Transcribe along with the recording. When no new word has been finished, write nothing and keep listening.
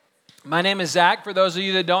My name is Zach. For those of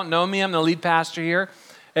you that don't know me, I'm the lead pastor here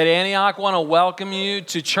at Antioch. I want to welcome you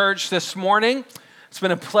to church this morning. It's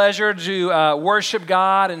been a pleasure to worship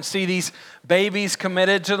God and see these babies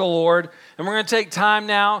committed to the Lord. And we're going to take time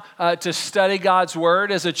now to study God's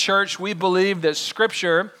Word. As a church, we believe that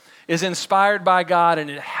Scripture is inspired by God, and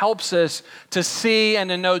it helps us to see and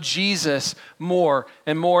to know Jesus more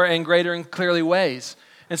in greater and clearly ways.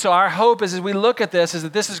 And so our hope is, as we look at this, is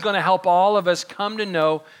that this is going to help all of us come to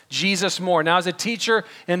know Jesus more. Now, as a teacher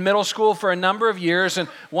in middle school for a number of years, and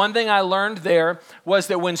one thing I learned there was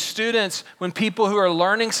that when people who are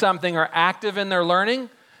learning something are active in their learning,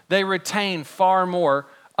 they retain far more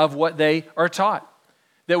of what they are taught.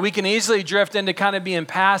 That we can easily drift into kind of being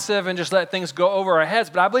passive and just let things go over our heads,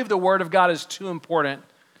 but I believe the Word of God is too important.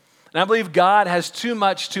 And I believe God has too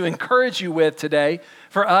much to encourage you with today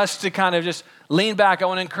for us to kind of just lean back. I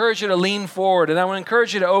want to encourage you to lean forward, and I want to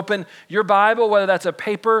encourage you to open your Bible, whether that's a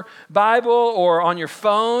paper Bible or on your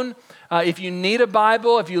phone. If you need a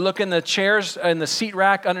Bible, if you look in the chairs, in the seat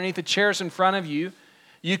rack underneath the chairs in front of you,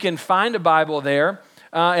 you can find a Bible there.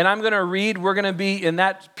 And I'm going to read, we're going to be in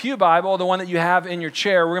that pew Bible, the one that you have in your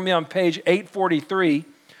chair. We're going to be on page 843.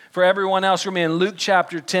 For everyone else, we're going to be in Luke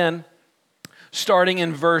chapter 10, starting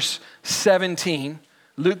in verse 17.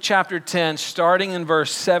 Luke chapter 10, starting in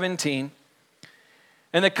verse 17.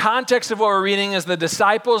 And the context of what we're reading is the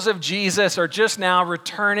disciples of Jesus are just now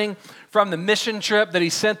returning from the mission trip that he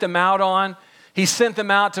sent them out on. He sent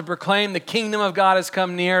them out to proclaim the kingdom of God has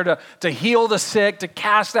come near, to heal the sick, to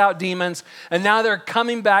cast out demons. And now they're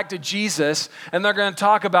coming back to Jesus, and they're going to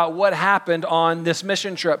talk about what happened on this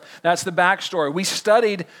mission trip. That's the backstory. We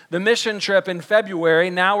studied the mission trip in February.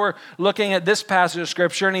 Now we're looking at this passage of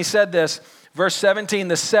Scripture, and he said this, verse 17,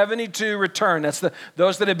 the 72 returned. That's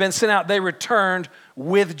those that had been sent out. They returned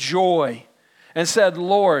with joy and said,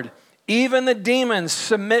 Lord, even the demons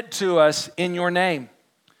submit to us in your name.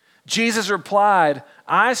 Jesus replied,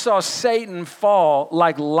 I saw Satan fall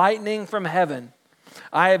like lightning from heaven.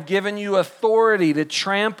 I have given you authority to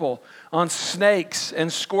trample on snakes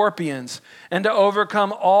and scorpions and to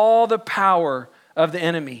overcome all the power of the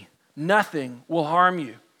enemy. Nothing will harm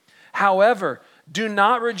you. However, do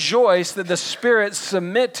not rejoice that the spirits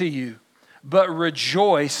submit to you, but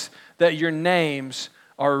rejoice that your names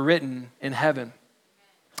are written in heaven.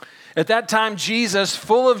 At that time, Jesus,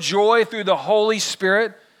 full of joy through the Holy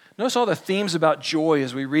Spirit, notice all the themes about joy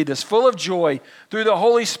as we read this. Full of joy through the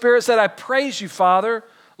Holy Spirit said, I praise you, Father,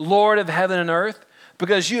 Lord of heaven and earth,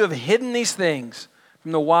 because you have hidden these things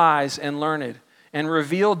from the wise and learned and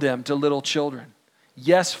revealed them to little children.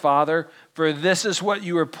 Yes, Father, for this is what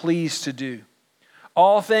you are pleased to do.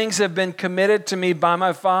 All things have been committed to me by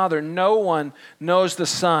my Father. No one knows the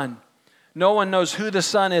Son. No one knows who the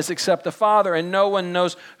Son is except the Father, and no one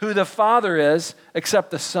knows who the Father is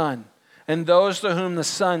except the Son, and those to whom the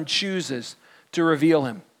Son chooses to reveal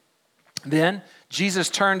him. Then Jesus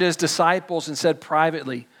turned to his disciples and said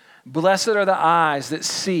privately, Blessed are the eyes that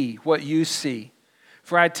see what you see.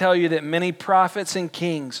 For I tell you that many prophets and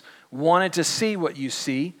kings wanted to see what you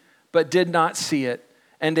see, but did not see it,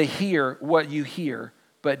 and to hear what you hear,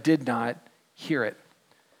 but did not hear it.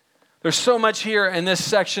 There's so much here in this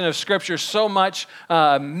section of Scripture, so much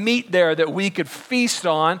meat there that we could feast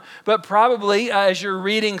on, but probably as you're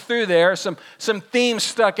reading through there, some themes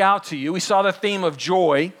stuck out to you. We saw the theme of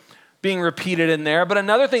joy being repeated in there, but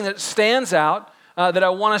another thing that stands out that I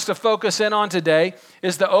want us to focus in on today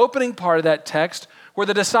is the opening part of that text where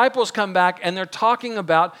the disciples come back and they're talking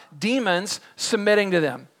about demons submitting to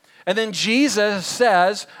them. And then Jesus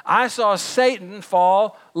says, I saw Satan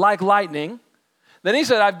fall like lightning. Then he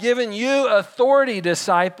said, I've given you authority,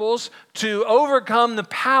 disciples, to overcome the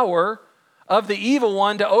power of the evil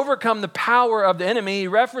one, to overcome the power of the enemy. He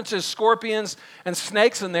references scorpions and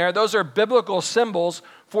snakes in there. Those are biblical symbols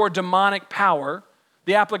for demonic power.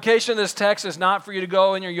 The application of this text is not for you to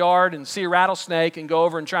go in your yard and see a rattlesnake and go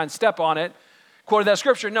over and try and step on it. Quoted that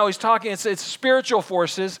scripture. No, he's talking, it's spiritual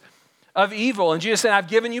forces of evil. And Jesus said, I've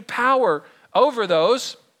given you power over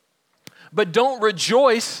those, but don't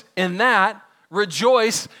rejoice in that.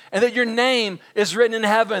 Rejoice and that your name is written in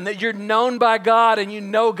heaven, that you're known by God and you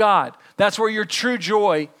know God. That's where your true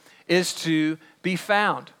joy is to be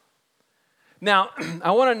found. Now,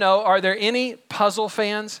 I want to know, are there any puzzle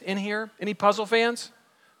fans in here? Any puzzle fans?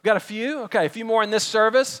 We've got a few? Okay, a few more in this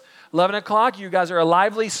service. 11 o'clock, you guys are a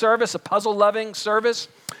lively service, a puzzle-loving service.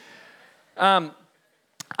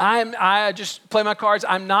 I just play my cards.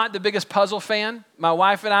 I'm not the biggest puzzle fan. My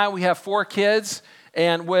wife and I, we have 4 kids.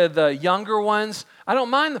 And with the younger ones, I don't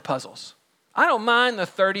mind the puzzles. I don't mind the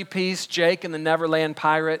 30-piece Jake and the Neverland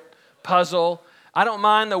Pirate puzzle. I don't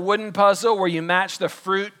mind the wooden puzzle where you match the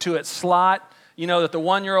fruit to its slot, that the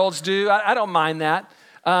 1-year-olds do. I don't mind that.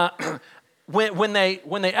 When they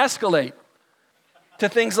escalate to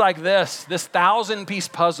things like this 1,000-piece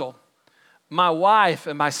puzzle, my wife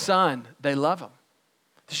and my son, they love them.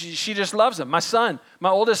 She just loves them. My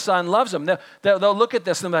oldest son loves them. They'll look at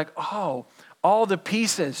this and they're like, oh, all the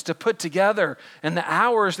pieces to put together and the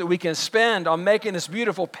hours that we can spend on making this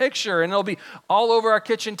beautiful picture. And it'll be all over our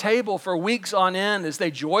kitchen table for weeks on end as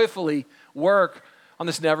they joyfully work on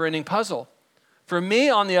this never-ending puzzle. For me,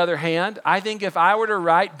 on the other hand, I think if I were to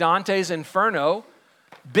write Dante's Inferno,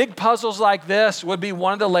 big puzzles like this would be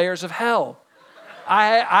one of the layers of hell.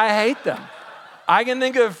 I hate them. I can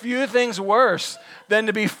think of a few things worse than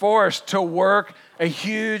to be forced to work a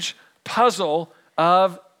huge puzzle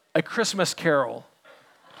of A Christmas Carol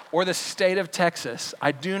or the state of Texas.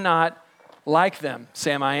 I do not like them.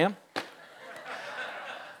 Sam, I am.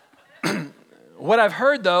 What I've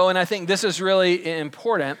heard, though, and I think this is really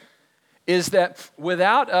important, is that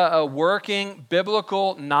without a working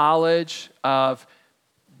biblical knowledge of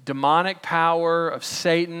demonic power, of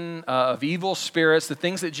Satan, of evil spirits, the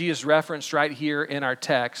things that Jesus referenced right here in our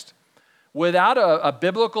text, without a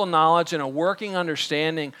biblical knowledge and a working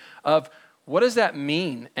understanding of what does that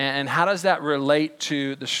mean and how does that relate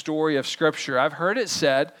to the story of Scripture, I've heard it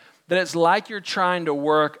said that it's like you're trying to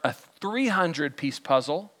work a 300-piece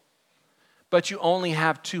puzzle, but you only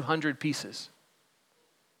have 200 pieces.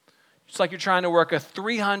 It's like you're trying to work a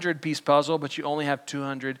 300-piece puzzle, but you only have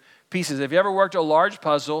 200 pieces. If you ever worked a large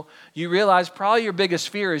puzzle, you realize probably your biggest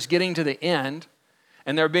fear is getting to the end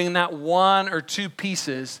and there being that 1 or 2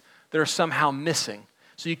 pieces that are somehow missing.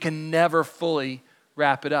 So you can never fully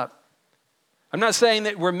wrap it up. I'm not saying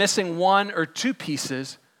that we're missing 1 or 2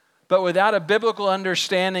 pieces, but without a biblical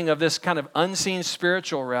understanding of this kind of unseen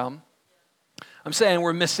spiritual realm, I'm saying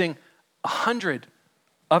we're missing 100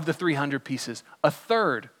 of the 300 pieces, a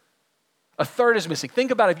third. A third is missing. Think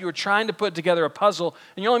about it, if you were trying to put together a puzzle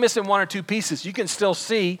and you're only missing 1 or 2 pieces, you can still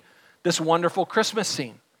see this wonderful Christmas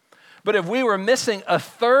scene. But if we were missing a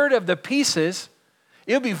third of the pieces,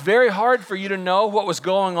 it would be very hard for you to know what was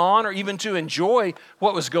going on or even to enjoy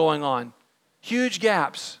what was going on. Huge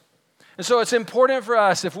gaps. And so it's important for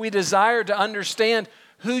us, if we desire to understand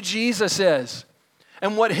who Jesus is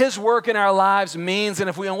and what his work in our lives means, and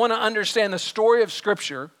if we want to understand the story of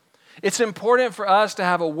Scripture, it's important for us to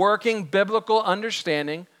have a working biblical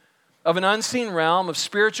understanding of an unseen realm of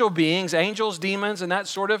spiritual beings, angels, demons, and that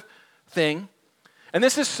sort of thing. And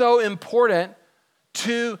this is so important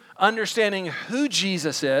to understanding who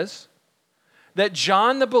Jesus is, that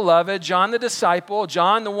John the beloved, John the disciple,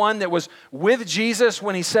 John the one that was with Jesus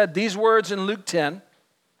when he said these words in Luke 10,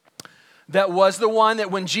 that was the one that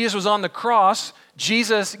when Jesus was on the cross,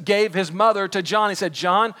 Jesus gave his mother to John. He said,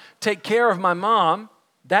 John, take care of my mom.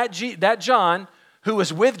 That John, who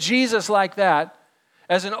was with Jesus like that,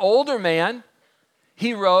 as an older man,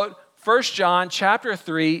 he wrote 1 John chapter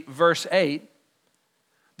 3, verse 8,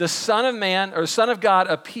 the Son of Man, or Son of God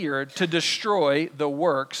appeared to destroy the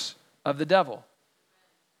works of the devil.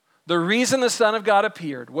 The reason the Son of God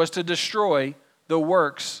appeared was to destroy the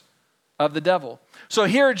works of the devil. So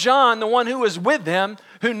here John, the one who was with him,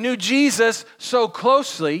 who knew Jesus so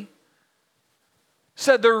closely,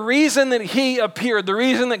 said the reason that he appeared, the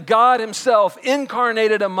reason that God himself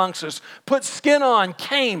incarnated amongst us, put skin on,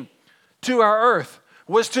 came to our earth,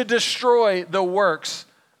 was to destroy the works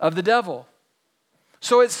of the devil.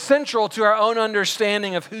 So it's central to our own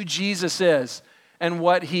understanding of who Jesus is and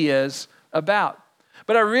what he is about.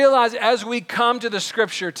 But I realize as we come to the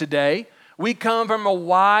Scripture today, we come from a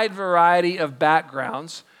wide variety of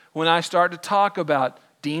backgrounds when I start to talk about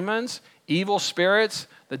demons, evil spirits,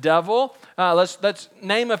 the devil. Let's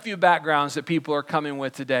name a few backgrounds that people are coming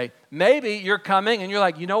with today. Maybe you're coming and you're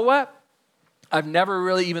like, you know what? I've never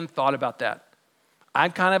really even thought about that.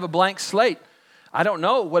 I'm kind of a blank slate. I don't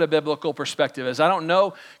know what a biblical perspective is. I don't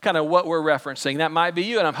know kind of what we're referencing. That might be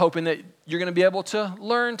you, and I'm hoping that you're going to be able to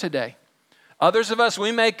learn today. Others of us,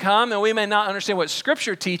 we may come and we may not understand what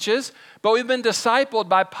Scripture teaches, but we've been discipled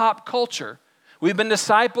by pop culture. We've been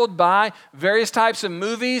discipled by various types of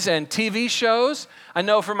movies and TV shows. I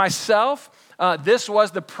know for myself, this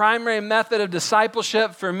was the primary method of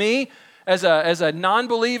discipleship for me as a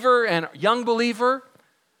non-believer and young believer.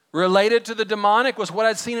 Related to the demonic was what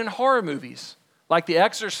I'd seen in horror movies, like The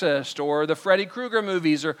Exorcist or the Freddy Krueger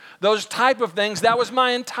movies or those type of things. That was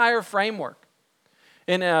my entire framework.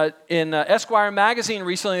 In Esquire magazine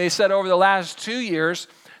recently, they said over the last 2 years,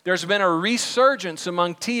 there's been a resurgence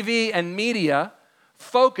among TV and media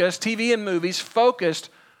TV and movies focused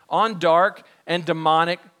on dark and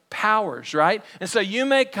demonic powers, right? And so you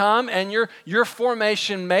may come and your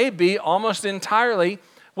formation may be almost entirely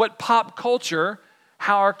what pop culture,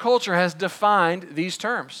 how our culture has defined these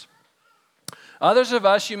terms. Others of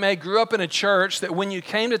us, you may grew up in a church that when you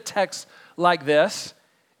came to texts like this,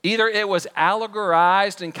 either it was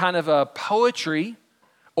allegorized in kind of a poetry,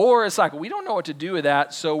 or it's like, we don't know what to do with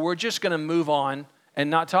that, so we're just going to move on and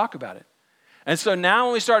not talk about it. And so now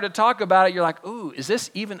when we start to talk about it, you're like, ooh, is this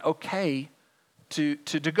even okay to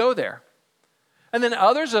go there? And then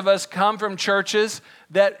others of us come from churches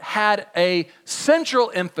that had a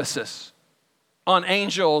central emphasis on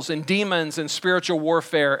angels and demons and spiritual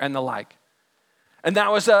warfare and the like. And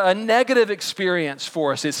that was a negative experience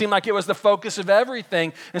for us. It seemed like it was the focus of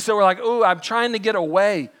everything. And so we're like, ooh, I'm trying to get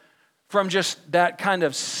away from just that kind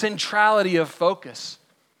of centrality of focus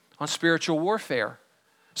on spiritual warfare.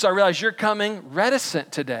 So I realize you're coming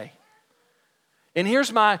reticent today. And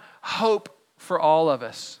here's my hope for all of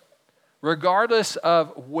us, regardless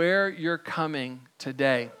of where you're coming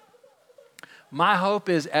today. My hope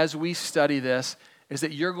is, as we study this, is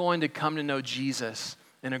that you're going to come to know Jesus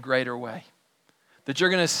in a greater way, that you're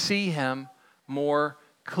going to see him more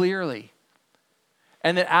clearly.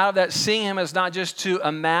 And that out of that seeing him is not just to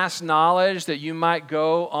amass knowledge that you might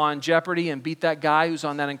go on Jeopardy and beat that guy who's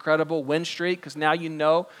on that incredible win streak, because now you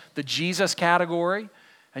know the Jesus category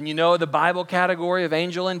and you know the Bible category of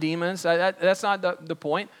angel and demons. That's not the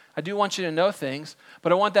point. I do want you to know things,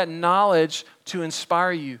 but I want that knowledge to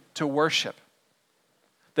inspire you to worship.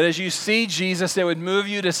 That as you see Jesus, it would move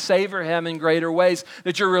you to savor him in greater ways,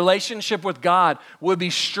 that your relationship with God would be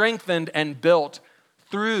strengthened and built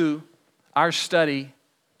through our study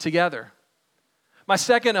together. My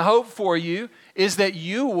second hope for you is that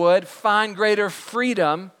you would find greater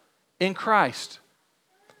freedom in Christ,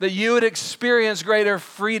 that you would experience greater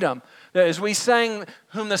freedom. That as we sang,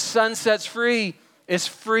 whom the Son sets free is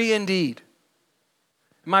free indeed.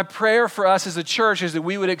 My prayer for us as a church is that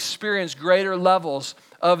we would experience greater levels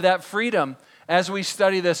of that freedom as we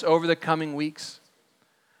study this over the coming weeks.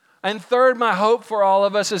 And third, my hope for all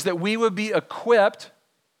of us is that we would be equipped,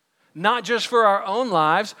 not just for our own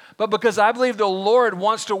lives, but because I believe the Lord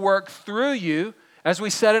wants to work through you, as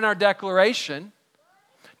we said in our declaration,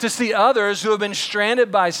 to see others who have been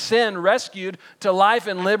stranded by sin rescued to life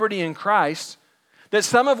and liberty in Christ, that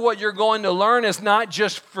some of what you're going to learn is not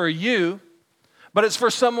just for you, but it's for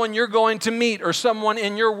someone you're going to meet or someone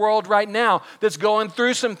in your world right now that's going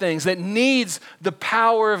through some things, that needs the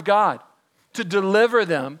power of God to deliver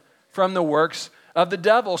them from the works of the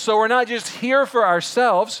devil. So we're not just here for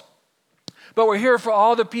ourselves, but we're here for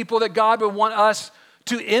all the people that God would want us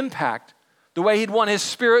to impact, the way he'd want his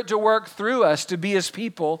Spirit to work through us to be his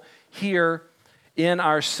people here in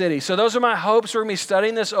our city. So those are my hopes. We're going to be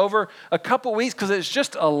studying this over a couple weeks because it's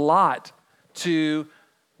just a lot to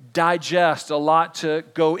digest, a lot to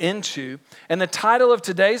go into. And the title of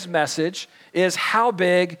today's message is, How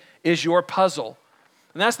Big is Your Puzzle?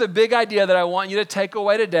 And that's the big idea that I want you to take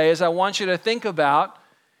away today, is I want you to think about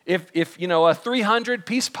if you know, a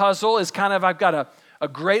 300-piece puzzle is kind of, I've got a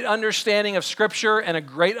great understanding of Scripture and a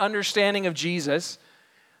great understanding of Jesus,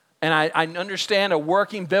 and I understand a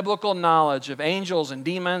working biblical knowledge of angels and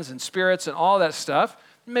demons and spirits and all that stuff.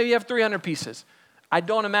 Maybe you have 300 pieces. I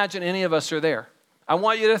don't imagine any of us are there. I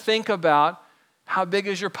want you to think about how big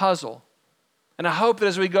is your puzzle. And I hope that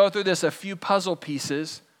as we go through this, a few puzzle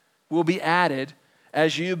pieces will be added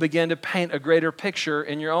as you begin to paint a greater picture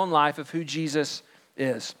in your own life of who Jesus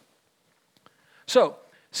is. So,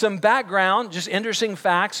 some background, just interesting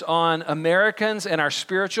facts on Americans and our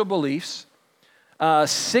spiritual beliefs.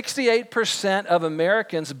 68% of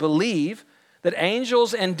Americans believe that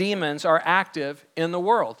angels and demons are active in the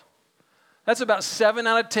world. That's about 7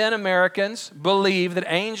 out of 10 Americans believe that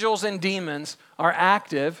angels and demons are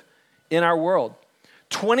active in our world.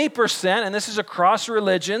 20%, and this is across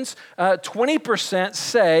religions, 20%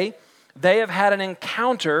 say they have had an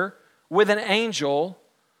encounter with an angel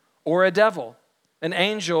or a devil, an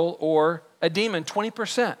angel or a demon.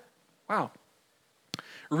 20%. Wow.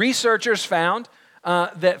 Researchers found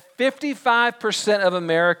that 55% of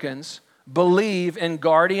Americans believe in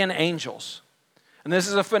guardian angels. And this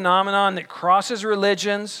is a phenomenon that crosses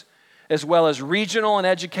religions as well as regional and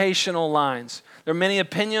educational lines. There are many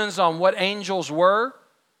opinions on what angels were,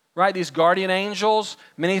 right? These guardian angels.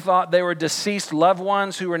 Many thought they were deceased loved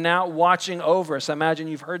ones who were now watching over us. I imagine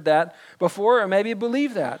you've heard that before or maybe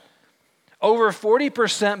believe that. Over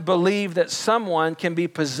 40% believe that someone can be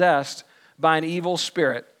possessed by an evil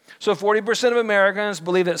spirit. So 40% of Americans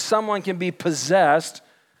believe that someone can be possessed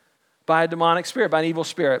by a demonic spirit, by an evil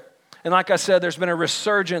spirit. And like I said, there's been a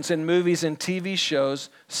resurgence in movies and TV shows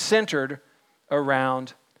centered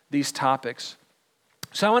around these topics.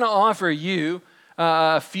 So I want to offer you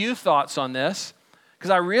a few thoughts on this,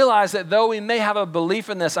 because I realize that though we may have a belief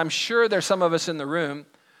in this, I'm sure there's some of us in the room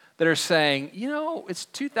that are saying, it's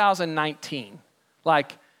 2019.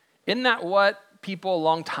 Like, isn't that what people a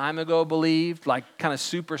long time ago believed? Like kind of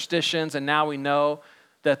superstitions, and now we know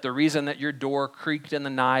that the reason that your door creaked in the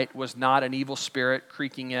night was not an evil spirit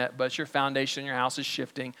creaking it, but your foundation in your house is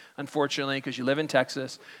shifting, unfortunately, because you live in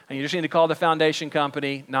Texas, and you just need to call the foundation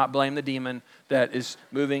company, not blame the demon that is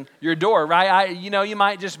moving your door, right? You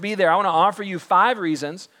might just be there. I want to offer you 5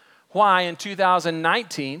 reasons why in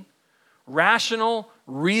 2019, rational,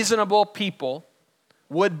 reasonable people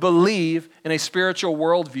would believe in a spiritual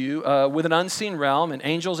worldview with an unseen realm and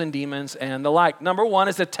angels and demons and the like. Number 1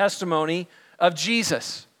 is the testimony of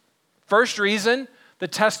Jesus. First reason, the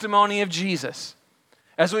testimony of Jesus.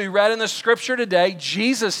 As we read in the scripture today,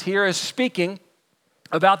 Jesus here is speaking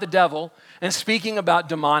about the devil and speaking about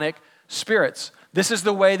demonic spirits. This is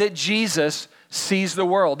the way that Jesus sees the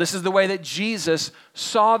world. This is the way that Jesus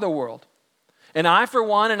saw the world. And I, for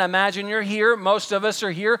one, and I imagine you're here, most of us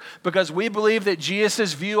are here because we believe that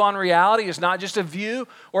Jesus' view on reality is not just a view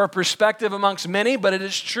or a perspective amongst many, but it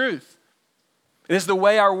is truth. It is the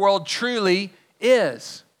way our world truly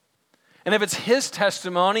is. And if it's his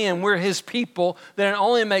testimony and we're his people, then it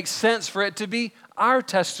only makes sense for it to be our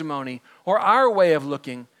testimony or our way of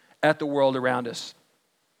looking at the world around us.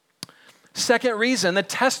 Second reason, the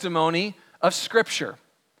testimony of Scripture.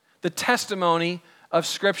 The testimony of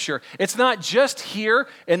Scripture. It's not just here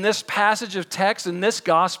in this passage of text, in this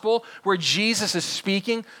gospel, where Jesus is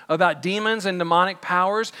speaking about demons and demonic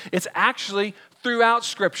powers. It's actually throughout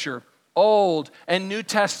Scripture. Old and New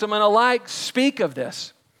Testament alike speak of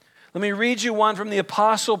this. Let me read you one from the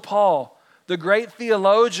Apostle Paul, the great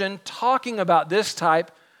theologian, talking about this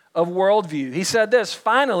type of worldview. He said this,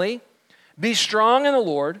 "Finally, be strong in the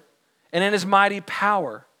Lord and in his mighty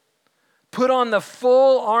power. Put on the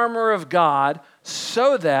full armor of God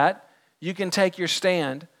so that you can take your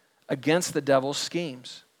stand against the devil's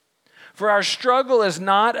schemes. For our struggle is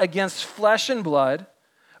not against flesh and blood,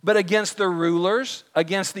 but against the rulers,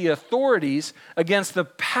 against the authorities, against the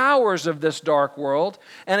powers of this dark world,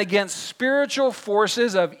 and against spiritual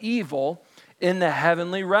forces of evil in the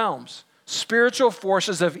heavenly realms." Spiritual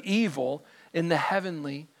forces of evil in the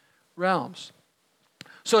heavenly realms.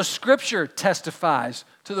 So Scripture testifies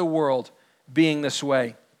to the world being this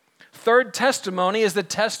way. Third testimony is the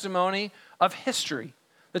testimony of history,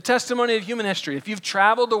 the testimony of human history. If you've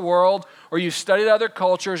traveled the world or you've studied other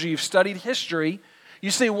cultures or you've studied history, you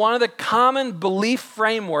see, one of the common belief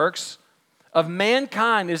frameworks of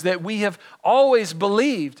mankind is that we have always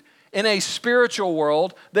believed in a spiritual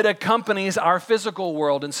world that accompanies our physical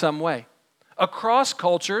world in some way. Across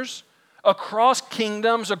cultures, across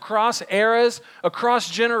kingdoms, across eras, across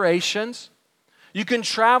generations, you can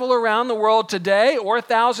travel around the world today or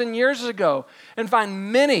 1,000 years ago and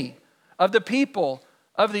find many of the people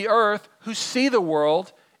of the earth who see the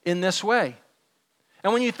world in this way.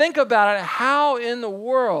 And when you think about it, how in the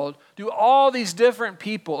world do all these different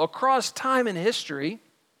people across time and history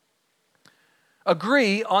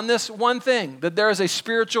agree on this one thing, that there is a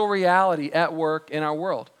spiritual reality at work in our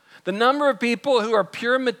world? The number of people who are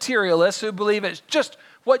pure materialists, who believe it's just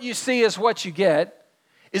what you see is what you get,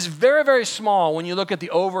 is very, very small when you look at the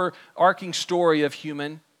overarching story of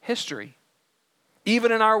human history.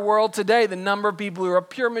 Even in our world today, the number of people who are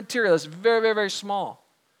pure materialists is very, very, very small.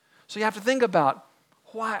 So you have to think about,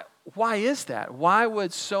 why is that? Why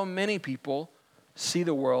would so many people see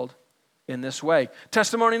the world in this way?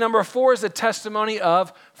 Testimony number 4 is the testimony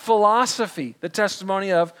of philosophy. The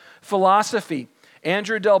testimony of philosophy.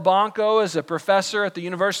 Andrew Delbanco is a professor at the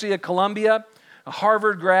University of Columbia, a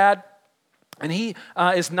Harvard grad, and he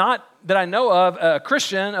is not, that I know of, a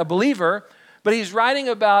Christian, a believer, but he's writing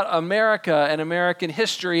about America and American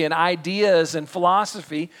history and ideas and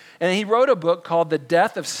philosophy, and he wrote a book called The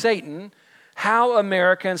Death of Satan: How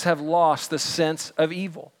Americans Have Lost the Sense of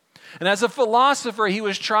Evil. And as a philosopher, he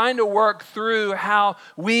was trying to work through how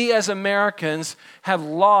we as Americans have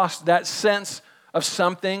lost that sense of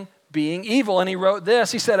something being evil. And he wrote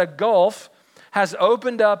this, he said, "A gulf has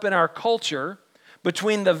opened up in our culture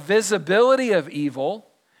between the visibility of evil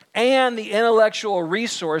and the intellectual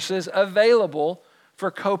resources available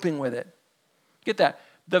for coping with it." Get that?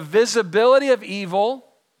 The visibility of evil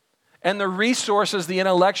and the resources, the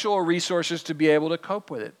intellectual resources to be able to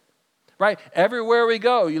cope with it, right? Everywhere we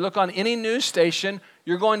go, you look on any news station,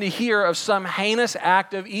 you're going to hear of some heinous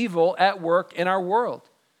act of evil at work in our world.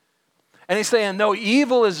 And he's saying, though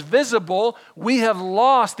evil is visible, we have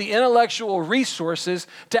lost the intellectual resources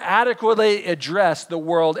to adequately address the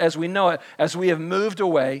world as we know it, as we have moved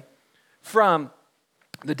away from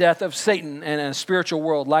the death of Satan and a spiritual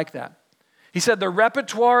world like that. He said, the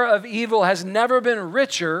repertoire of evil has never been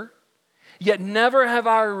richer, yet never have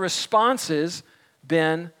our responses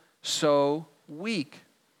been so weak.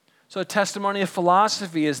 So a testimony of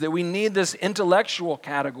philosophy is that we need this intellectual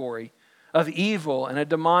category of evil and a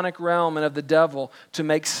demonic realm and of the devil to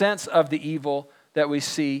make sense of the evil that we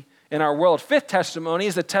see in our world. Fifth testimony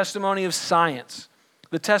is the testimony of science.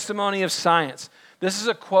 The testimony of science. This is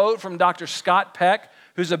a quote from Dr. Scott Peck,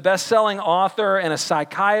 who's a best-selling author and a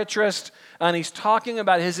psychiatrist, and he's talking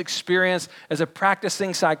about his experience as a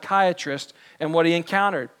practicing psychiatrist and what he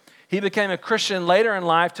encountered. He became a Christian later in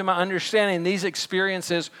life. To my understanding, these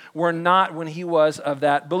experiences were not when he was of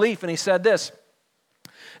that belief. And he said this,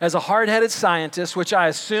 as a hard-headed scientist, which I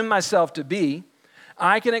assume myself to be,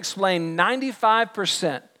 I can explain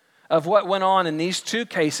 95% of what went on in these two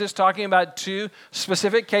cases, talking about two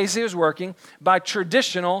specific cases he was working, by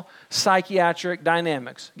traditional psychiatric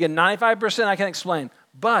dynamics. Again, 95% I can explain,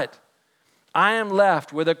 but I am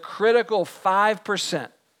left with a critical 5%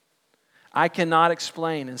 I cannot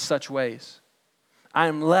explain in such ways. I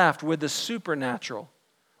am left with the supernatural,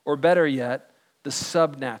 or better yet, the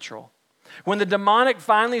subnatural. When the demonic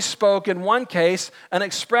finally spoke in one case, an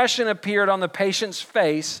expression appeared on the patient's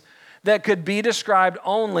face that could be described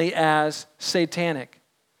only as satanic.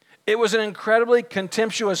 It was an incredibly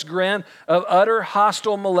contemptuous grin of utter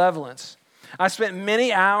hostile malevolence. I spent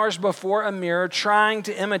many hours before a mirror trying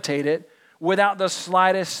to imitate it without the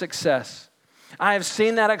slightest success. I have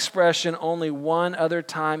seen that expression only one other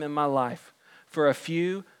time in my life, for a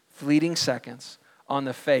few fleeting seconds on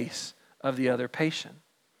the face of the other patient.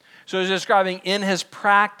 So he's describing in his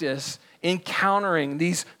practice, encountering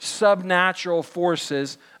these subnatural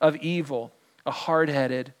forces of evil, a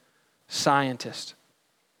hard-headed scientist.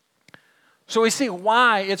 So we see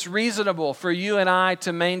why it's reasonable for you and I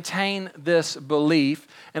to maintain this belief.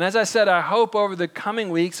 And as I said, I hope over the coming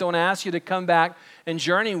weeks, I want to ask you to come back and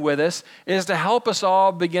journey with us, is to help us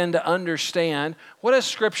all begin to understand, what does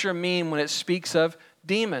Scripture mean when it speaks of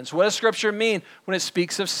demons? What does Scripture mean when it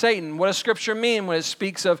speaks of Satan? What does Scripture mean when it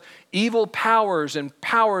speaks of evil powers and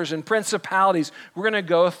principalities? We're going to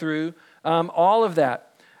go through all of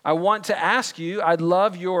that. I want to ask you, I'd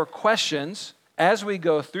love your questions as we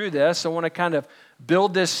go through this. I want to kind of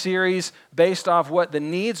build this series based off what the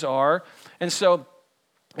needs are. And so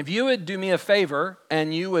if you would do me a favor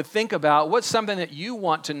and you would think about what's something that you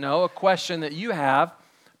want to know, a question that you have,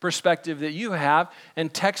 perspective that you have,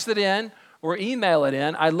 and text it in or email it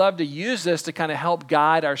in. I'd love to use this to kind of help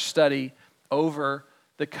guide our study over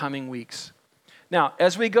the coming weeks. Now,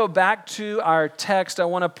 as we go back to our text, I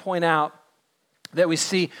want to point out that we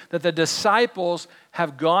see that the disciples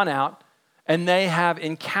have gone out and they have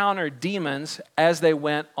encountered demons as they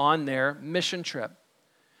went on their mission trip.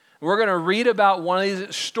 We're going to read about one of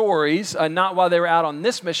these stories, not while they were out on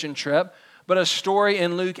this mission trip, but a story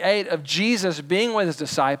in Luke 8 of Jesus being with his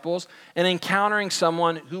disciples and encountering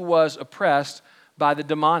someone who was oppressed by the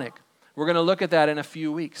demonic. We're going to look at that in a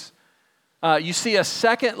few weeks. You see a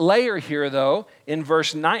second layer here, though, in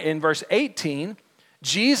verse 18.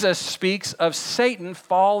 Jesus speaks of Satan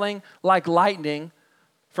falling like lightning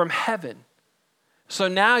from heaven. So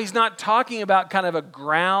now he's not talking about kind of a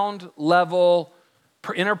ground level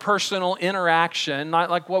interpersonal interaction, not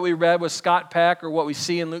like what we read with Scott Peck or what we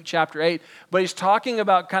see in Luke chapter 8, but he's talking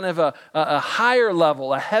about kind of a higher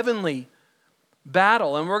level, a heavenly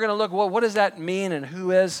battle. And we're going to look, well, what does that mean and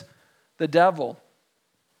who is the devil?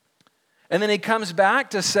 And then he comes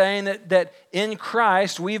back to saying that in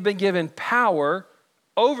Christ we've been given power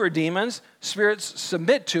over demons, spirits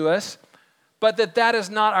submit to us, but that is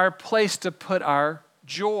not our place to put our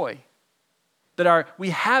joy. That we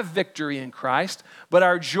have victory in Christ, but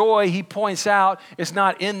our joy, he points out, is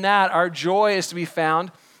not in that. Our joy is to be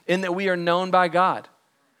found in that we are known by God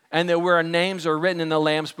and that our names are written in the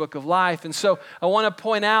Lamb's Book of Life. And so I want to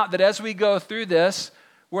point out that as we go through this,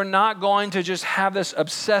 we're not going to just have this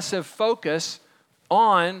obsessive focus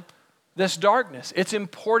on this darkness. It's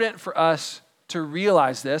important for us to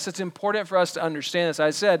realize this. It's important for us to understand this. I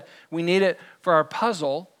said we need it for our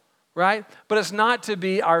puzzle, right? But it's not to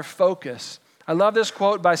be our focus. I love this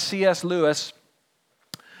quote by C.S. Lewis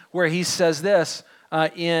where he says this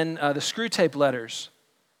in the Screwtape Letters.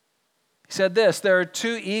 He said this, there are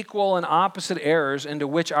two equal and opposite errors into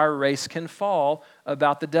which our race can fall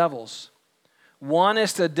about the devils. One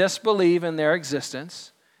is to disbelieve in their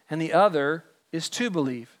existence, and the other is to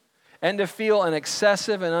believe, and to feel an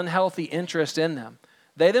excessive and unhealthy interest in them.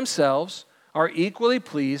 They themselves are equally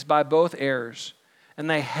pleased by both errors, and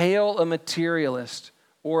they hail a materialist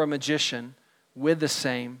or a magician with the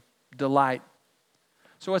same delight.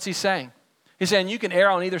 So what's he saying? He's saying you can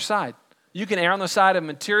err on either side. You can err on the side of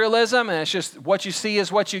materialism, and it's just what you see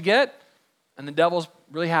is what you get, and the devil's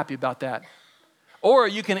really happy about that. Or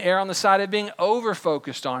you can err on the side of being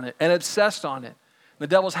over-focused on it and obsessed on it. The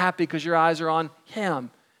devil's happy because your eyes are on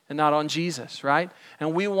him and not on Jesus, right?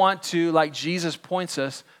 And we want to, like Jesus points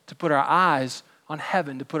us, to put our eyes on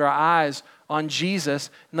heaven, to put our eyes on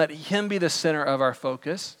Jesus and let him be the center of our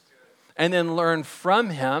focus, and then learn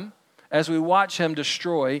from him as we watch him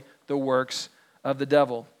destroy the works of the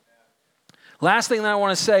devil. Last thing that I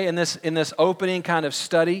want to say in this opening kind of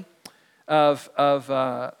study of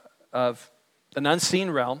an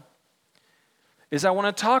unseen realm is I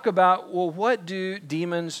want to talk about, well, what do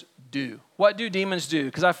demons do? What do demons do?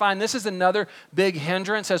 Because I find this is another big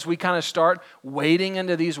hindrance as we kind of start wading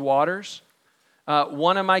into these waters.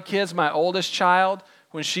 One of my kids, my oldest child,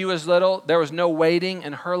 when she was little, there was no wading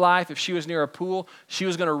in her life. If she was near a pool, she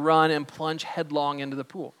was going to run and plunge headlong into the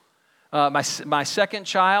pool. My second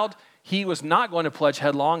child, he was not going to plunge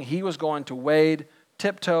headlong. He was going to wade,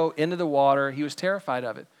 tiptoe into the water. He was terrified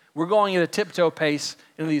of it. We're going at a tiptoe pace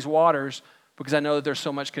into these waters because I know that there's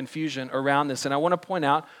so much confusion around this. And I want to point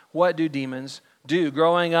out, what do demons do?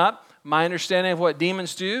 Growing up, my understanding of what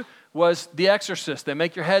demons do was The Exorcist. They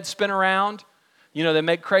make your head spin around. They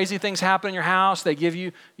make crazy things happen in your house. They give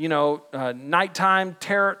you, nighttime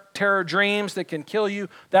terror dreams that can kill you.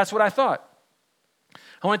 That's what I thought.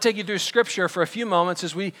 I want to take you through Scripture for a few moments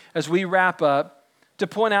as we wrap up to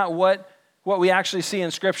point out what we actually see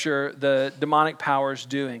in Scripture the demonic powers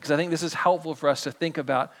doing, because I think this is helpful for us to think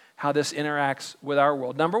about how this interacts with our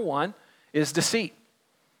world. Number one is deceit.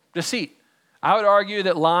 Deceit. I would argue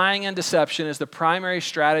that lying and deception is the primary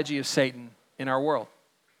strategy of Satan in our world.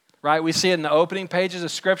 Right? We see it in the opening pages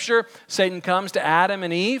of Scripture. Satan comes to Adam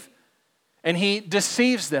and Eve, and he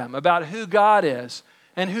deceives them about who God is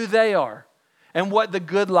and who they are and what the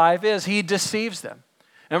good life is. He deceives them.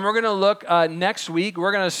 And we're going to look next week,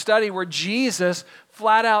 we're going to study where Jesus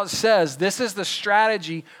flat out says this is the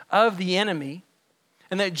strategy of the enemy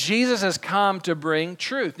and that Jesus has come to bring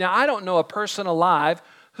truth. Now, I don't know a person alive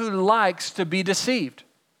who likes to be deceived.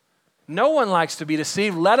 No one likes to be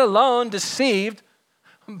deceived, let alone deceived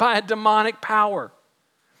by a demonic power.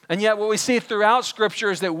 And yet what we see throughout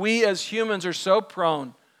Scripture is that we as humans are so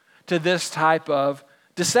prone to this type of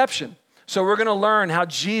deception. So we're going to learn how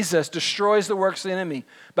Jesus destroys the works of the enemy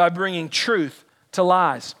by bringing truth to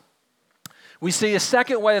lies. We see a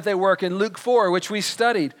second way that they work in Luke 4, which we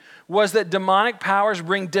studied, was that demonic powers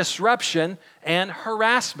bring disruption and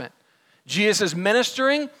harassment. Jesus is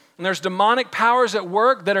ministering, and there's demonic powers at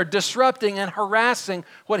work that are disrupting and harassing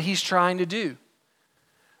what he's trying to do.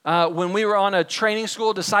 When we were on a training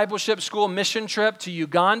school, discipleship school mission trip to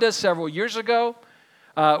Uganda several years ago,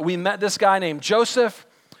 we met this guy named Joseph,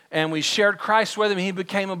 and we shared Christ with him. He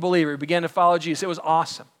became a believer. He began to follow Jesus. It was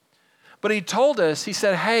awesome. But he told us, he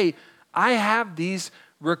said, hey, I have these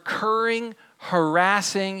recurring,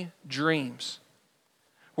 harassing dreams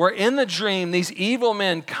where in the dream, these evil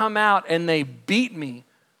men come out and they beat me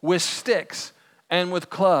with sticks and with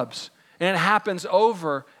clubs. And it happens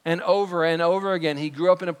over and over and over again. He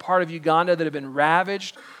grew up in a part of Uganda that had been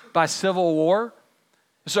ravaged by civil war.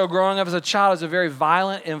 So growing up as a child is a very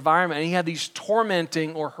violent environment. And he had these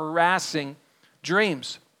tormenting or harassing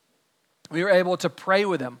dreams. We were able to pray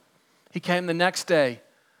with him. He came the next day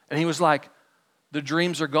and he was like, the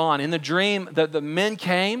dreams are gone. In the dream, the men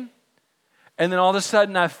came, and then all of a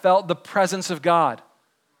sudden I felt the presence of God.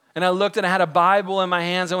 And I looked and I had a Bible in my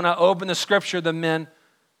hands, and when I opened the Scripture, the men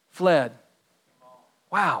fled.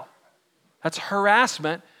 Wow. That's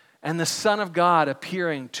harassment and the Son of God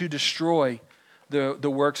appearing to destroy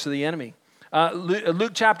the works of the enemy.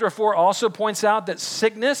 Luke chapter 4 also points out that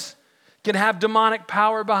sickness can have demonic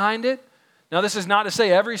power behind it. Now, this is not to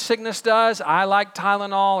say every sickness does. I like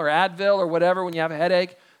Tylenol or Advil or whatever when you have a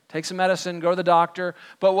headache. Take some medicine, go to the doctor.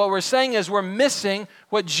 But what we're saying is we're missing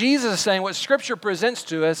what Jesus is saying, what Scripture presents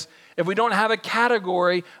to us, if we don't have a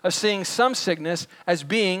category of seeing some sickness as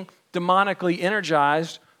being demonically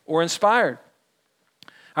energized or inspired.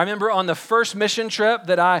 I remember on the first mission trip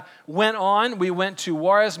that I went on, we went to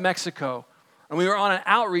Juarez, Mexico. And we were on an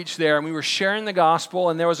outreach there, and we were sharing the gospel,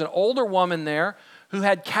 and there was an older woman there who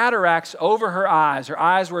had cataracts over her eyes. Her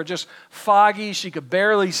eyes were just foggy. She could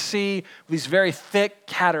barely see, these very thick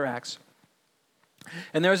cataracts.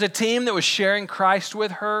 And there was a team that was sharing Christ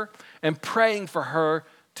with her and praying for her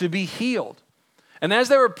to be healed. And as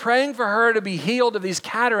they were praying for her to be healed of these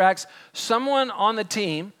cataracts, someone on the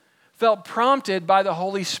team felt prompted by the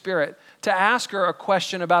Holy Spirit to ask her a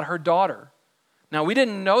question about her daughter. Now, we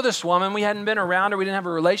didn't know this woman. We hadn't been around her. We didn't have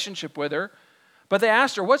a relationship with her. But they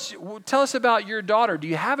asked her, tell us about your daughter. Do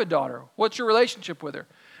you have a daughter? What's your relationship with her?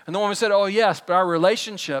 And the woman said, oh, yes, but our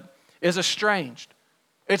relationship is estranged.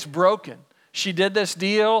 It's broken. She did this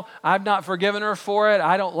deal. I've not forgiven her for it.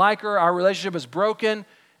 I don't like her. Our relationship is broken,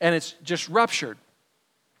 and it's just ruptured.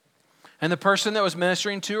 And the person that was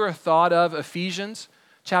ministering to her thought of Ephesians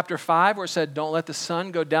chapter 5, where it said, don't let the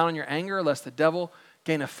sun go down in your anger, lest the devil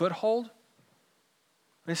gain a foothold. And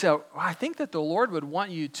they said, well, I think that the Lord would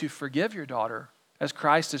want you to forgive your daughter as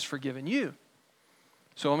Christ has forgiven you.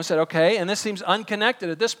 So the woman said, okay, and this seems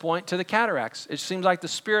unconnected at this point to the cataracts. It seems like the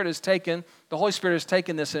Holy Spirit has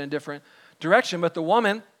taken this in a different direction. But the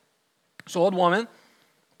woman, this old woman,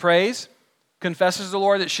 prays, confesses to the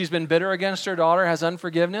Lord that she's been bitter against her daughter, has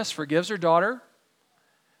unforgiveness, forgives her daughter,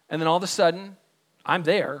 and then all of a sudden, I'm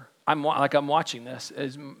there. I'm watching this.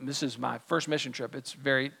 This is my first mission trip. It's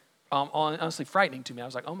very honestly frightening to me. I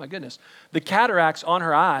was like, oh my goodness. The cataracts on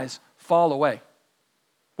her eyes fall away.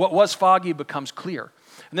 What was foggy becomes clear.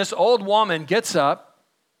 And this old woman gets up,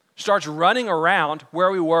 starts running around where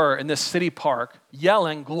we were in this city park,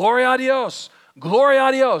 yelling, Gloria a Dios, Gloria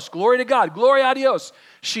a Dios, glory to God, Gloria a Dios.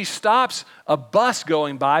 She stops a bus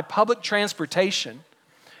going by, public transportation,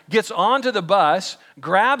 gets onto the bus,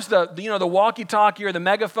 grabs the walkie-talkie or the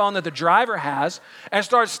megaphone that the driver has, and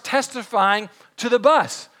starts testifying to the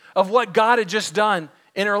bus of what God had just done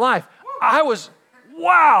in her life.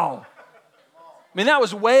 Wow. I mean, that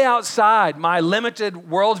was way outside my limited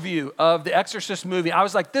worldview of the Exorcist movie. I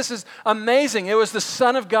was like, this is amazing. It was the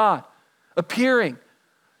Son of God appearing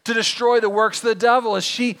to destroy the works of the devil. As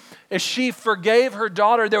she forgave her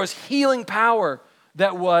daughter, there was healing power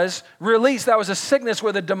that was released. That was a sickness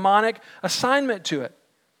with a demonic assignment to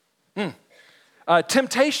it.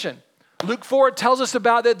 Temptation. Luke 4 tells us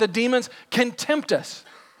about that the demons can tempt us,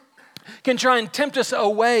 can try and tempt us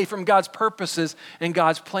away from God's purposes and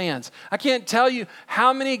God's plans. I can't tell you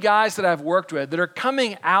how many guys that I've worked with that are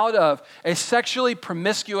coming out of a sexually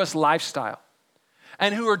promiscuous lifestyle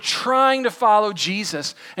and who are trying to follow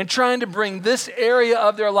Jesus and trying to bring this area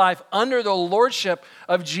of their life under the lordship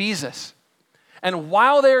of Jesus. And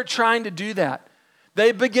while they're trying to do that,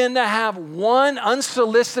 they begin to have one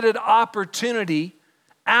unsolicited opportunity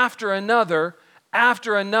after another,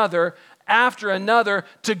 after another, after another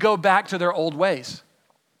to go back to their old ways.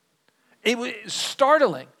 It was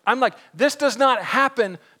startling. I'm like, this does not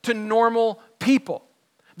happen to normal people.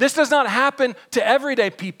 This does not happen to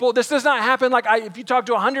everyday people. This does not happen if you talk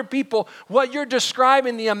to 100 people, what you're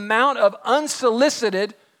describing, the amount of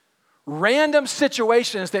unsolicited, random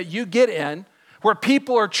situations that you get in where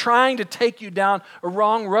people are trying to take you down a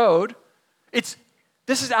wrong road, this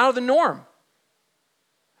is out of the norm.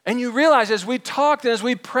 And you realize as we talked and as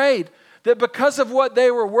we prayed that because of what they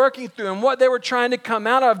were working through and what they were trying to come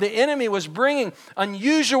out of, the enemy was bringing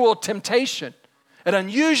unusual temptation, an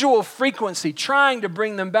unusual frequency, trying to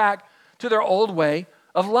bring them back to their old way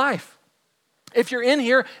of life. If you're in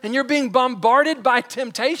here and you're being bombarded by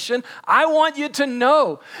temptation, I want you to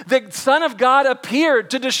know the Son of God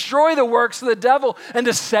appeared to destroy the works of the devil and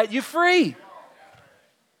to set you free.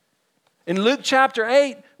 In Luke chapter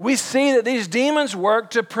 8, we see that these demons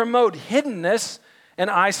work to promote hiddenness and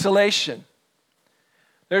isolation.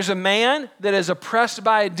 There's a man that is oppressed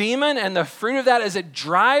by a demon, and the fruit of that is it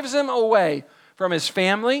drives him away from his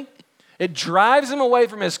family. It drives him away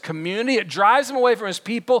from his community. It drives him away from his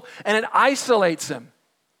people, and it isolates him.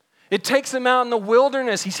 It takes him out in the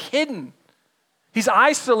wilderness. He's hidden. He's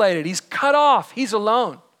isolated. He's cut off. He's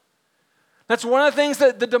alone. That's one of the things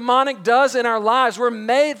that the demonic does in our lives. We're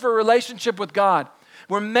made for a relationship with God.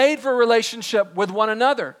 We're made for a relationship with one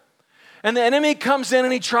another. And the enemy comes in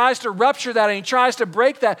and he tries to rupture that and he tries to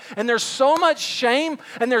break that. And there's so much shame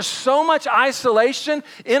and there's so much isolation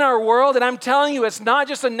in our world. And I'm telling you, it's not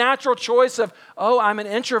just a natural choice of, oh, I'm an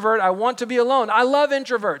introvert. I want to be alone. I love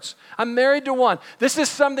introverts. I'm married to one. This is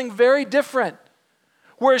something very different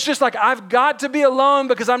where it's just like, I've got to be alone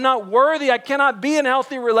because I'm not worthy. I cannot be in a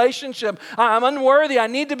healthy relationship. I'm unworthy. I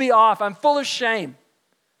need to be off. I'm full of shame.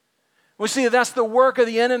 We see that's the work of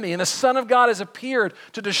the enemy, and the Son of God has appeared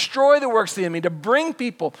to destroy the works of the enemy, to bring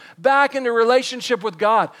people back into relationship with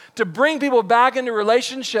God, to bring people back into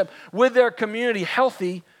relationship with their community,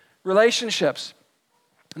 healthy relationships.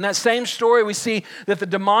 In that same story, we see that the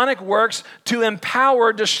demonic works to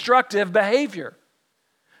empower destructive behavior.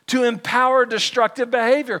 To empower destructive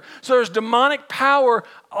behavior. So there's demonic power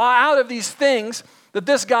out of these things that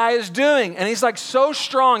this guy is doing. And he's like so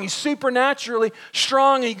strong. He's supernaturally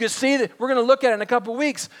strong. And you can see that we're going to look at it in a couple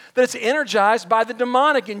weeks, that it's energized by the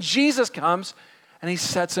demonic. And Jesus comes and he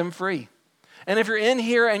sets him free. And if you're in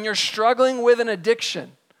here and you're struggling with an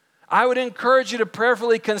addiction, I would encourage you to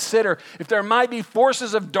prayerfully consider if there might be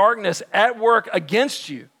forces of darkness at work against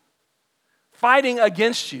you, fighting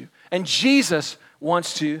against you, and Jesus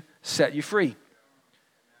wants to set you free.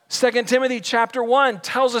 2 Timothy chapter 1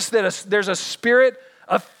 tells us that there's a spirit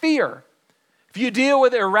of fear. If you deal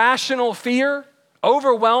with irrational fear,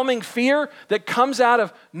 overwhelming fear that comes out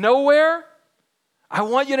of nowhere, I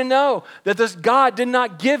want you to know that this God did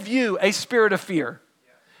not give you a spirit of fear.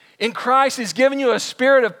 In Christ, He's given you a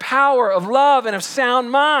spirit of power, of love, and of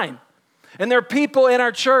sound mind. And there are people in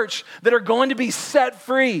our church that are going to be set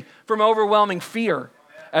free from overwhelming fear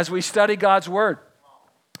as we study God's Word.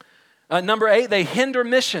 Number 8, they hinder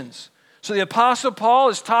missions. So the Apostle Paul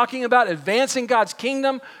is talking about advancing God's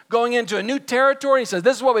kingdom, going into a new territory. He says,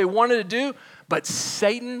 this is what we wanted to do, but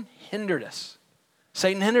Satan hindered us.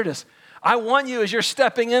 Satan hindered us. I want you, as you're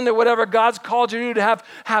stepping into whatever God's called you to do, to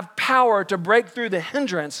have power to break through the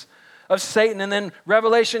hindrance of Satan. And then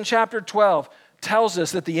Revelation chapter 12 tells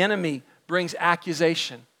us that the enemy brings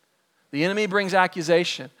accusation. The enemy brings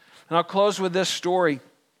accusation. And I'll close with this story.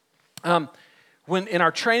 When in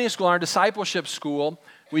our training school, our discipleship school,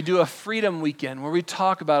 we do a freedom weekend where we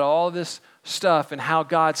talk about all this stuff and how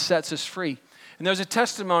God sets us free. And there's a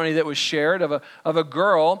testimony that was shared of a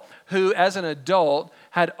girl who, as an adult,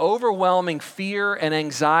 had overwhelming fear and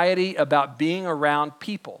anxiety about being around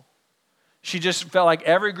people. She just felt like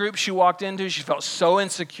every group she walked into, she felt so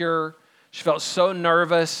insecure, she felt so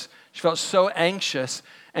nervous, she felt so anxious,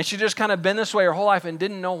 and she just kind of been this way her whole life and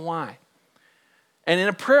didn't know why. And in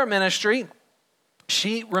a prayer ministry,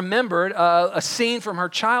 she remembered a scene from her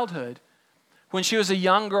childhood when she was a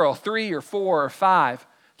young girl, 3 or 4 or 5,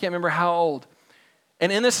 can't remember how old.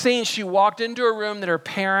 And in the scene, she walked into a room that her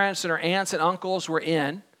parents and her aunts and uncles were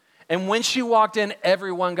in, and when she walked in,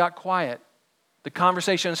 everyone got quiet. The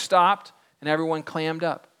conversation stopped, and everyone clammed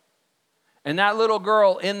up. And that little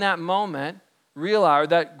girl in that moment realized,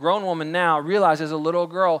 that grown woman now realized as a little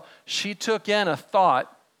girl, she took in a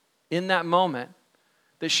thought in that moment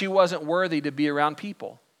that she wasn't worthy to be around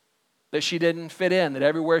people, that she didn't fit in, that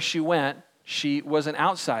everywhere she went, she was an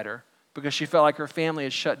outsider because she felt like her family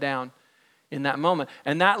had shut down in that moment.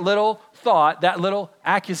 And that little thought, that little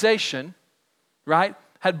accusation, right,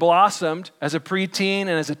 had blossomed as a preteen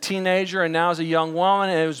and as a teenager and now as a young woman,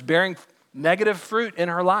 and it was bearing negative fruit in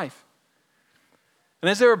her life. And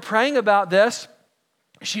as they were praying about this,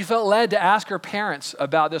 she felt led to ask her parents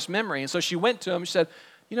about this memory. And so she went to them. She said,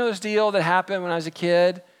 you know this deal that happened when I was a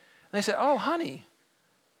kid? And they said, oh, honey,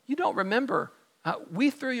 you don't remember. We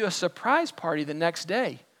threw you a surprise party the next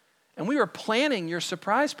day. And we were planning your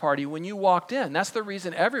surprise party when you walked in. That's the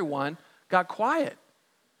reason everyone got quiet.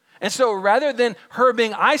 And so rather than her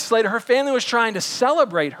being isolated, her family was trying to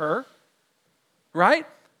celebrate her, right?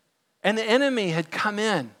 And the enemy had come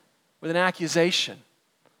in with an accusation.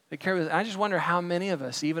 I just wonder how many of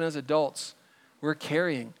us, even as adults, we're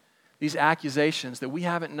carrying these accusations that we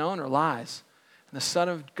haven't known are lies. And the Son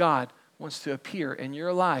of God wants to appear in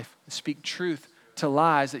your life and speak truth to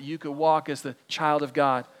lies that you could walk as the child of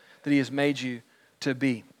God that He has made you to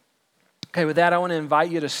be. Okay, with that, I want to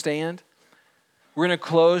invite you to stand. We're going to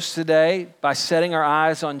close today by setting our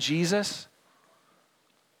eyes on Jesus.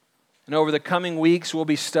 And over the coming weeks, we'll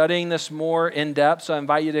be studying this more in depth, so I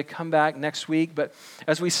invite you to come back next week. But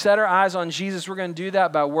as we set our eyes on Jesus, we're going to do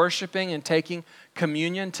that by worshiping and taking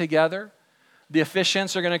communion together. The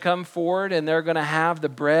officiants are going to come forward, and they're going to have the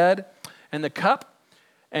bread and the cup.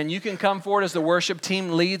 And you can come forward as the worship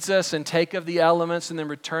team leads us and take of the elements and then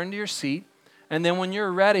return to your seat. And then when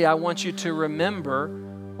you're ready, I want you to remember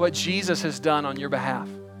what Jesus has done on your behalf.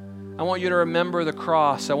 I want you to remember the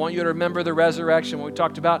cross. I want you to remember the resurrection, what we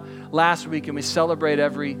talked about last week and we celebrate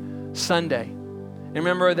every Sunday. And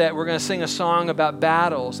remember that we're going to sing a song about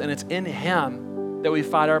battles, and it's in Him that we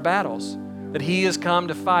fight our battles, that He has come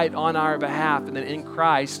to fight on our behalf, and that in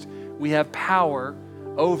Christ we have power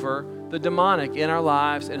over the demonic in our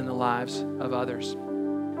lives and in the lives of others.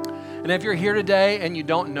 And if you're here today and you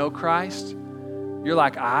don't know Christ, you're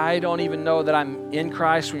like, I don't even know that I'm in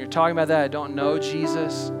Christ. When you're talking about that, I don't know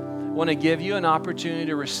Jesus. I want to give you an opportunity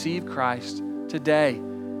to receive Christ today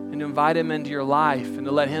and to invite Him into your life and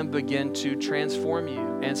to let Him begin to transform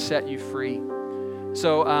you and set you free.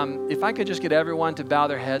 So if I could just get everyone to bow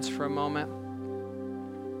their heads for a moment.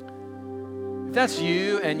 If that's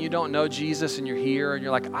you and you don't know Jesus and you're here and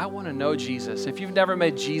you're like, I want to know Jesus. If you've never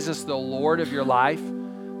made Jesus the Lord of your life,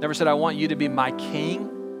 never said, I want you to be my King,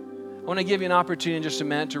 I want to give you an opportunity in just a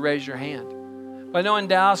minute to raise your hand. But I know in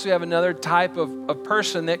Dallas we have another type of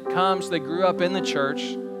person that comes, they grew up in the church,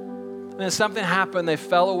 and then something happened, they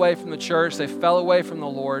fell away from the church, they fell away from the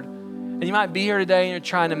Lord, and you might be here today and you're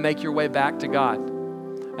trying to make your way back to God.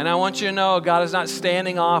 And I want you to know God is not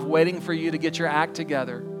standing off waiting for you to get your act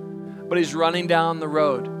together, but He's running down the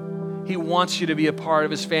road. He wants you to be a part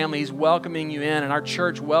of His family. He's welcoming you in, and our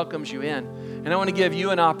church welcomes you in. And I want to give you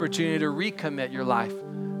an opportunity to recommit your life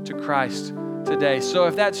to Christ today. So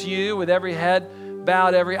if that's you, with every head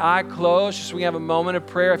bowed, every eye closed, just so we have a moment of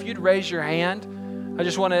prayer, if you'd raise your hand, I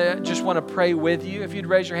just want to pray with you. If you'd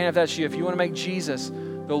raise your hand, if that's you, if you want to make Jesus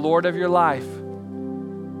the Lord of your life,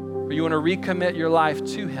 or you want to recommit your life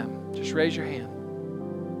to Him, just raise your hand.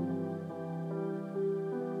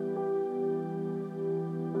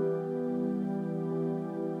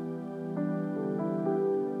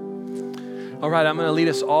 All right, I'm going to lead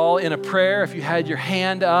us all in a prayer. If you had your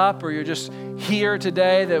hand up or you're just here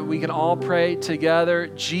today, that we can all pray together.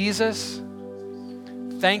 Jesus,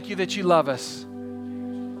 thank you that you love us.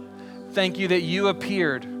 Thank you that you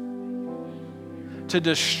appeared to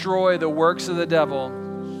destroy the works of the devil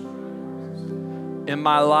in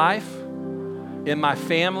my life, in my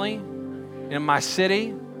family, in my city,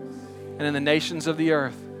 and in the nations of the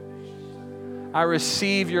earth. I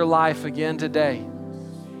receive your life again today,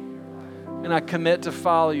 and I commit to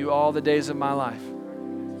follow you all the days of my life.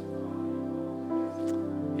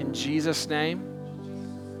 In Jesus' name,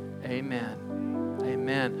 amen.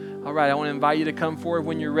 Amen. All right, I want to invite you to come forward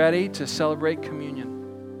when you're ready to celebrate communion.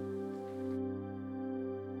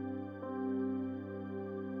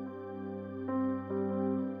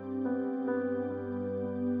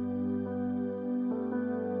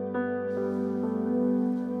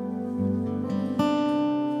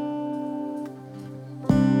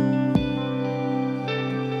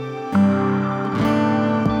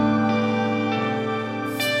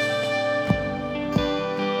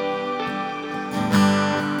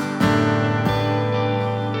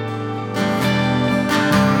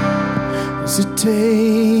 There's a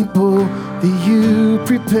table that you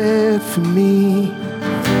prepared for me,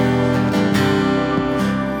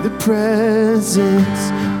 the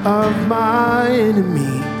presence of my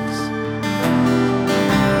enemies.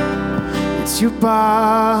 It's your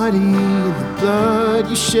body and the blood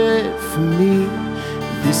you shed for me.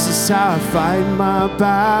 This is how I fight my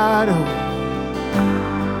battle.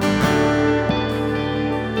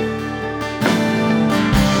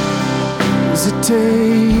 There's a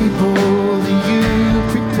table that you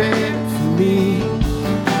prepared for me,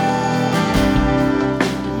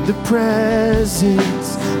 the presence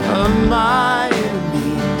of my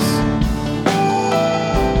enemies.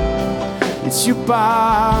 It's your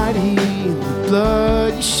body and the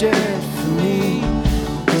blood you shed for me.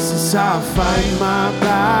 This is how I fight my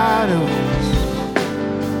battles.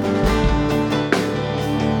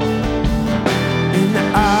 And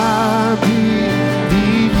I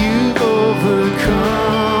believe you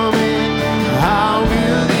overcome it. I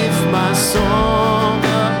will lift my song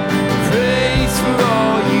up, praise for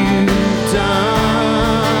all you've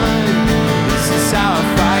done. This is how I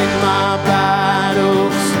fight my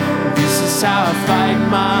battles. This is how I fight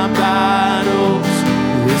my battles.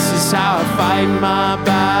 This is how I fight my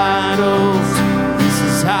battles. This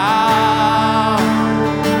is how.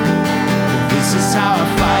 This is how I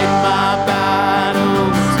fight my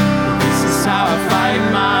battles. This is how I fight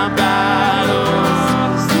my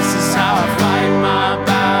battles. This is how I fight my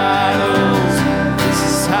battles. This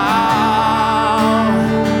is how.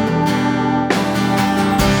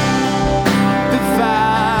 The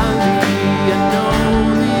valley, I know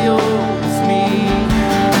the old is me.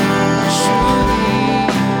 Surely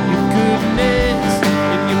your goodness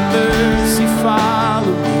and your mercy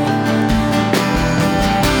follow me.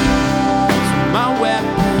 So my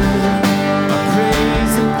weapon, my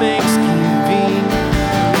praise and thanksgiving.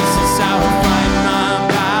 This is how I fight my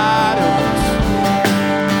battles.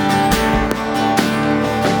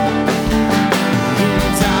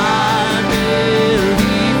 And I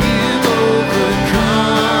believe you've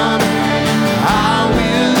overcome. I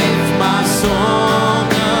will lift my song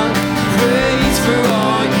up, praise for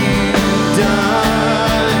all you've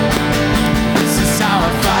done. This is how I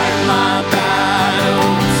fight my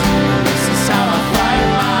battles. This is how I fight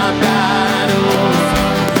my battles.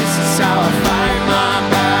 This is how I fight my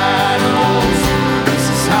battles. This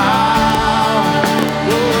is how.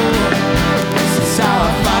 This is how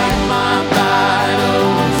I fight my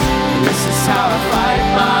battles. This is how I fight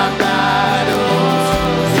my battles.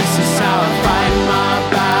 This is how I fight my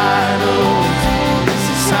battles. This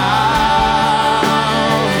is how.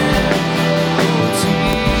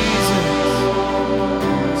 Jesus.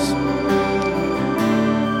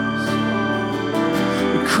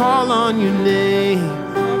 We call on your name.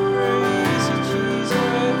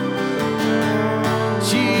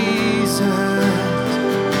 Jesus.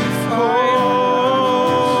 Oh,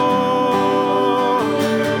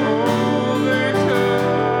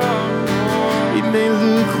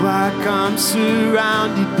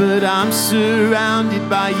 surrounded, but I'm surrounded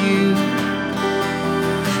by you.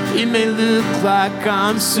 It may look like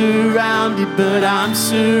I'm surrounded, but I'm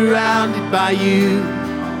surrounded by you.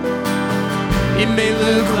 It may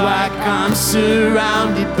look like I'm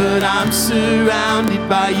surrounded, but I'm surrounded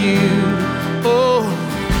by you. Oh,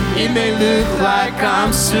 it may look like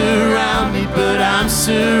I'm surrounded, but I'm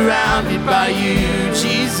surrounded by you,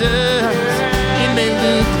 Jesus. It may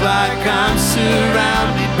look like I'm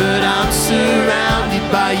surrounded, but I'm surrounded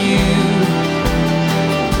by you.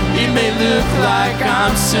 It may look like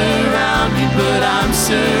I'm surrounded, but I'm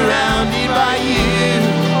surrounded by you.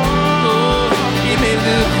 Oh, it may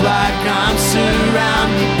look like I'm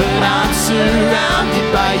surrounded, but I'm surrounded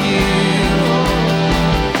by you.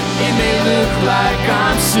 It may look like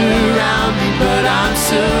I'm surrounded, but I'm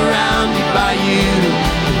surrounded by you.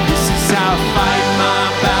 This is how I fight my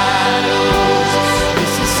battles.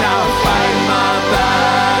 This is how I fight my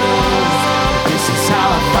battles. This is how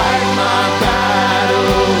I fight my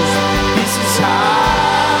battles. This is how,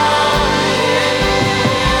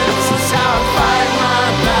 this is how I fight my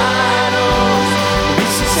battles.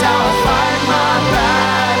 This is how I fight my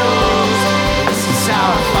battles. This is how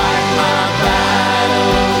I fight my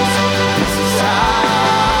battles. This is how.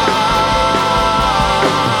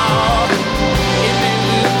 It may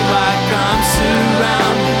look like I'm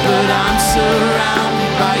surrounded, but I'm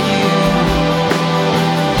surrounded by you.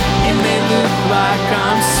 It may look like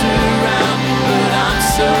I'm surrounded, but I'm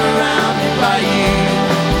surrounded by you.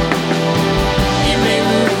 It may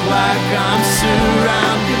look like I'm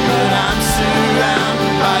surrounded, but I'm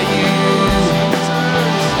surrounded by you.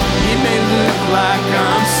 It may look like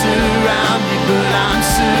I'm surrounded, but I'm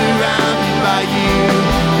surrounded.